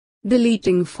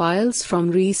Deleting files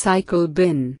from Recycle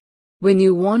Bin. When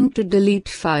you want to delete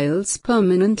files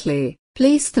permanently,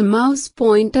 place the mouse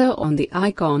pointer on the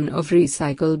icon of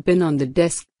Recycle Bin on the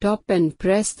desktop and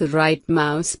press the right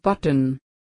mouse button.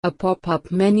 A pop-up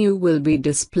menu will be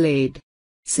displayed.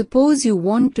 Suppose you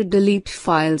want to delete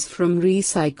files from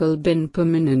Recycle Bin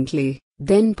permanently,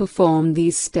 then perform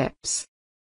these steps.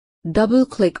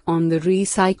 Double-click on the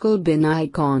Recycle Bin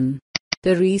icon.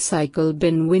 The Recycle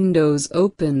Bin windows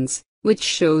opens, which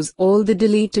shows all the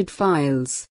deleted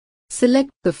files. Select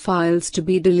the files to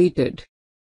be deleted.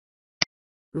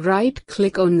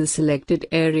 Right-click on the selected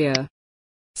area.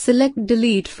 Select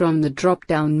Delete from the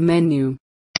drop-down menu.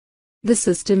 The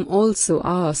system also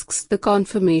asks the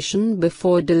confirmation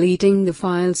before deleting the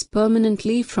files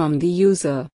permanently from the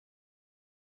user.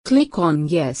 Click on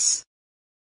Yes.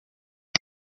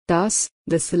 Thus,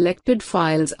 the selected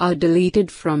files are deleted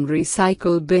from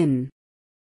Recycle Bin.